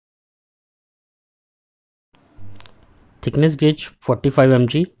Thickness gauge 45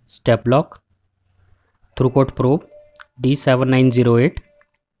 mg, step block, through coat probe D7908.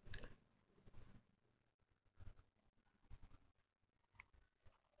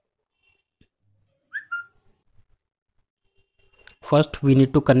 First we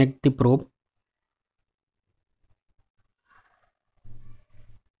need to connect the probe.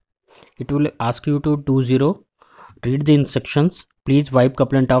 It will ask you to 20. Read the instructions. Please wipe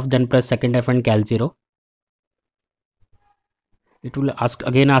couplant off, then press second F and cal 0. It will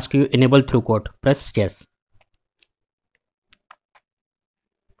ask you enable through coat. Press yes.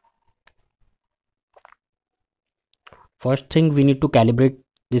 First thing, we need to calibrate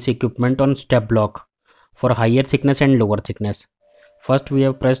this equipment on step block for higher thickness and lower thickness. First we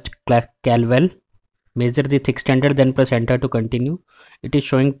have pressed cal well, measure the thick standard, then press enter to continue. It is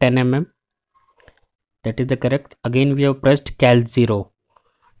showing 10 mm. That is the correct. Again we have pressed cal 0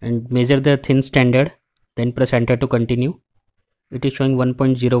 and measure the thin standard, then press enter to continue. It is showing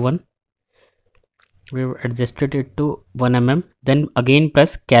 1.01. We have adjusted it to 1 mm. Then again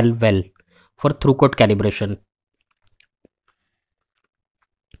press cal well for through coat calibration.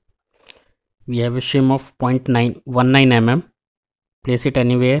 We have a shim of 0.19 mm. Place it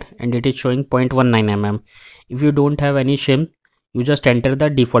anywhere and it is showing 0.19 mm. If you don't have any shim, you just enter the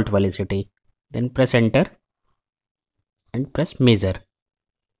default velocity. Then press enter and press measure.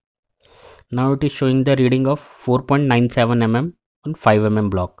 Now it is showing the reading of 4.97 mm on 5 mm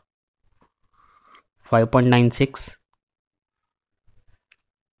block. 5.96,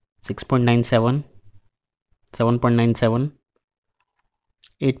 6.97, 7.97,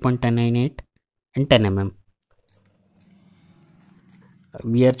 8.98 and 10 mm.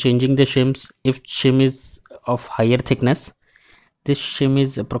 We are changing the shims. If shim is of higher thickness, this shim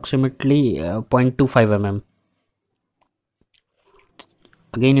is approximately 0.25 mm.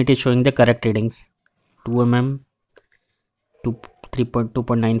 Again it is showing the correct readings: 2 mm,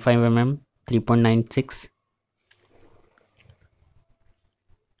 2.95 mm, 3.96,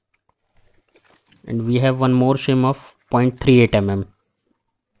 and we have one more shim of 0.38 mm.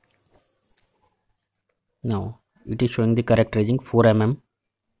 Now it is showing the correct reading, 4 mm.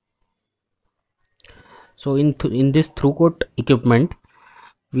 So in this through coat equipment,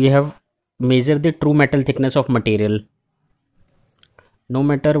 we have measured the true metal thickness of material, no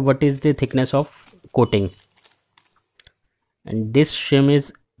matter what is the thickness of coating, and this shim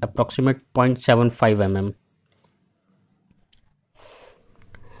is approximate 0.75 mm.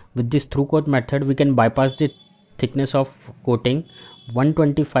 With this through coat method, we can bypass the thickness of coating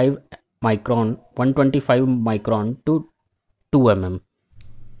 125 micron to 2 mm.